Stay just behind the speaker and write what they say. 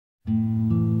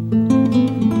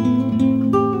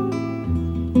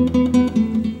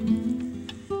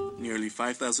Nearly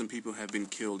 5,000 people have been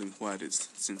killed in Juarez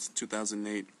since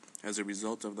 2008 as a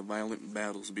result of the violent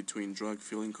battles between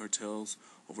drug-fueling cartels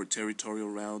over territorial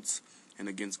routes and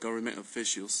against government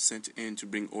officials sent in to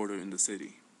bring order in the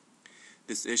city.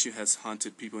 This issue has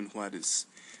haunted people in Juarez,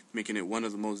 making it one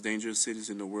of the most dangerous cities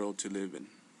in the world to live in.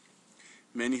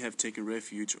 Many have taken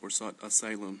refuge or sought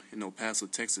asylum in El Paso,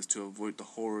 Texas to avoid the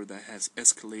horror that has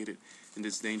escalated in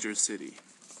this dangerous city.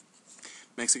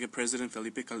 Mexican President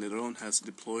Felipe Calderón has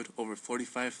deployed over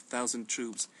 45,000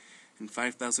 troops and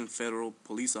 5,000 federal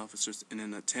police officers in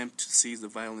an attempt to cease the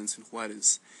violence in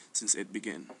Juarez since it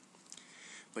began.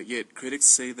 But yet, critics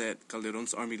say that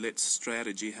Calderón's army-led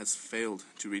strategy has failed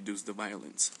to reduce the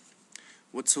violence.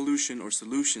 What solution or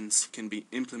solutions can be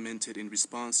implemented in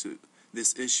response to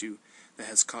this issue that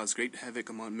has caused great havoc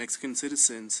among Mexican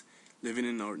citizens living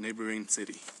in our neighboring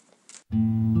city?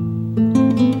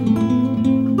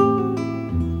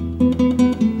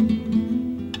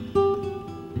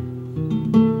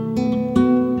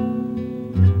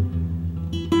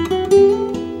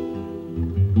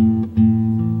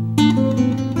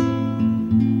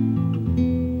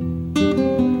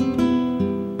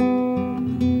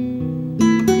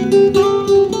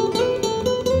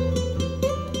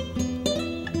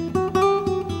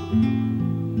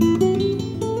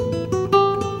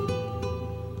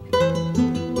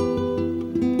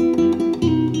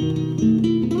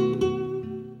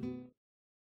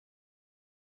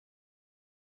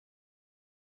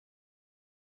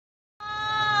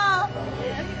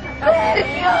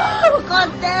 ¡Sergio!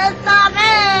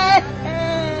 ¡Contéstame!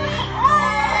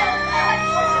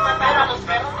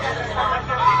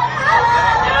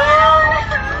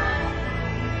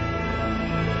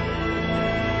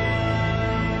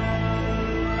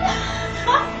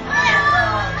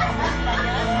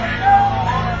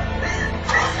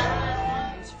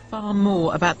 Far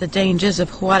more about the dangers of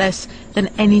Juarez than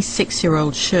any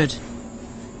 6-year-old should.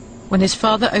 When his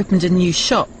father opened a new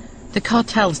shop, the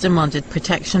cartels demanded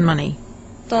protection money.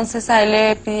 Entonces a él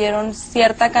le pidieron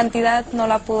cierta cantidad, no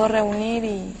la pudo reunir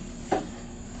y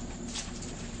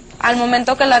al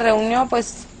momento que la reunió,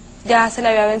 pues ya se le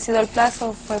había vencido el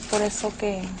plazo. Fue por eso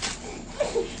que,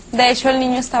 de hecho, el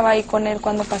niño estaba ahí con él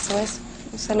cuando pasó eso.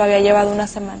 Se lo había llevado una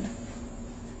semana.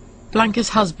 Blanca's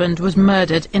husband was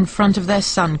murdered in front of their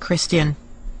son, Christian.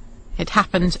 It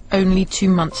happened only 2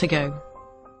 months ago.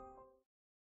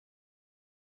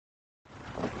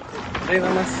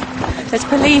 There's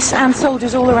police and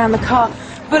soldiers all around the car,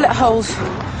 bullet holes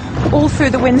all through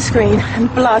the windscreen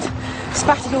and blood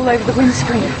spattered all over the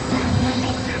windscreen.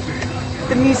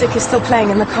 The music is still playing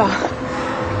in the car.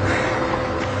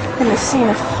 In this scene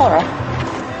of horror,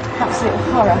 absolute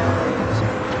horror.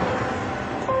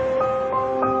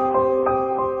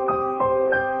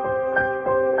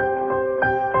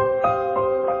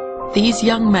 These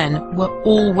young men were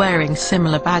all wearing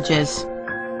similar badges.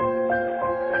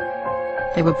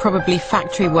 They were probably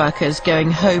factory workers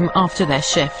going home after their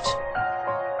shift.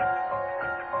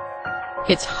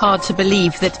 It's hard to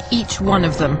believe that each one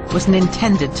of them was an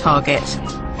intended target,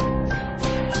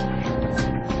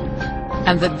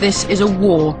 and that this is a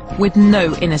war with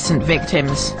no innocent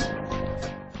victims.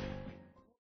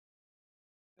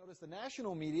 The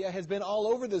national media has been all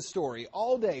over this story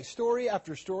all day. Story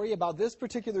after story about this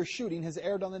particular shooting has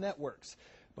aired on the networks.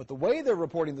 But the way they're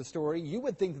reporting the story, you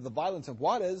would think that the violence in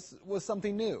Juarez was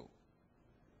something new.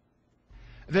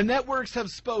 The networks have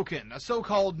spoken, a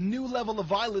so-called new level of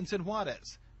violence in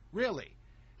Juarez. Really?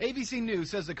 ABC News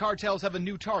says the cartels have a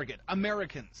new target,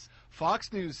 Americans.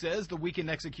 Fox News says the weekend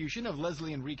execution of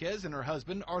Leslie Enriquez and her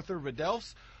husband, Arthur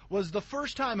Redelfs, was the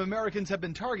first time Americans have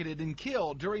been targeted and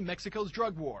killed during Mexico's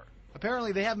drug war.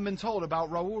 Apparently they haven't been told about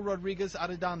Raul Rodriguez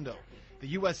Arredondo. The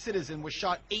U.S. citizen was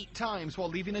shot 8 times while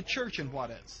leaving a church in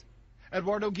Juarez.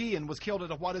 Eduardo Guillen was killed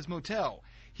at a Juarez motel.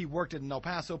 He worked at an El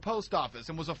Paso post office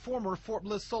and was a former Fort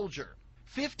Bliss soldier.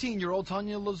 15-year-old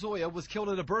Tanya Lozoya was killed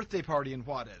at a birthday party in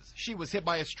Juarez. She was hit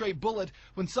by a stray bullet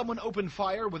when someone opened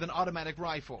fire with an automatic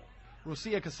rifle.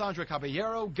 Rosia Cassandra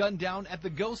Caballero gunned down at the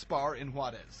Ghost Bar in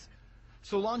Juarez.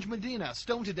 Solange Medina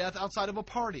stoned to death outside of a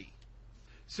party.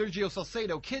 Sergio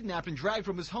Salcedo kidnapped and dragged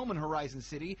from his home in Horizon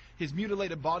City, his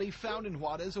mutilated body found in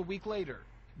Juarez a week later.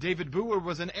 David Boer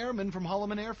was an airman from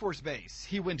Holloman Air Force Base.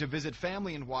 He went to visit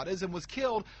family in Juarez and was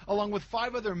killed along with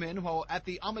 5 other men while at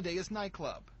the Amadeus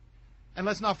nightclub. And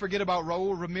let's not forget about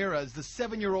Raul Ramirez. The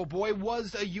 7-year-old boy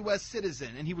was a U.S. citizen,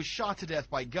 and he was shot to death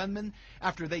by gunmen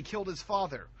after they killed his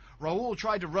father. Raul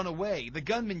tried to run away. The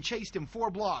gunmen chased him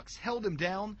 4 blocks, held him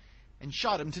down, and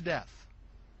shot him to death.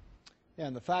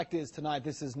 And the fact is tonight,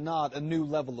 this is not a new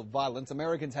level of violence.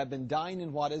 Americans have been dying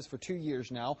in Juarez for 2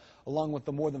 years now, along with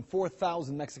the more than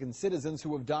 4,000 Mexican citizens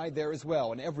who have died there as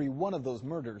well. And every one of those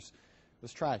murders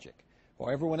was tragic. While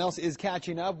everyone else is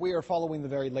catching up, we are following the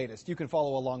very latest. You can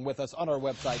follow along with us on our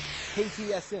website,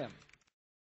 KTSM.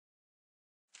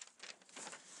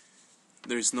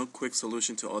 There is no quick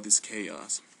solution to all this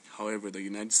chaos. However, the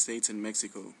United States and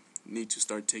Mexico need to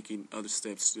start taking other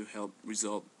steps to help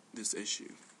resolve this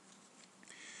issue.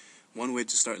 One way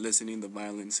to start lessening the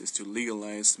violence is to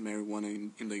legalize marijuana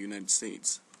in the United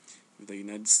States. If the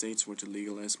United States were to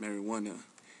legalize marijuana,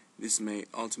 this may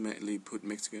ultimately put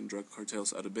Mexican drug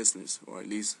cartels out of business, or at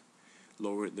least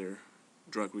lower their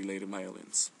drug-related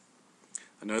violence.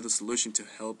 Another solution to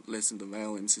help lessen the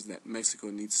violence is that Mexico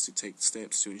needs to take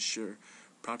steps to ensure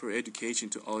proper education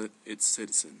to all its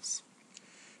citizens.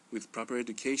 With proper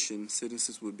education,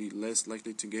 citizens would be less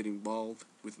likely to get involved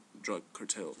with drug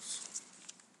cartels.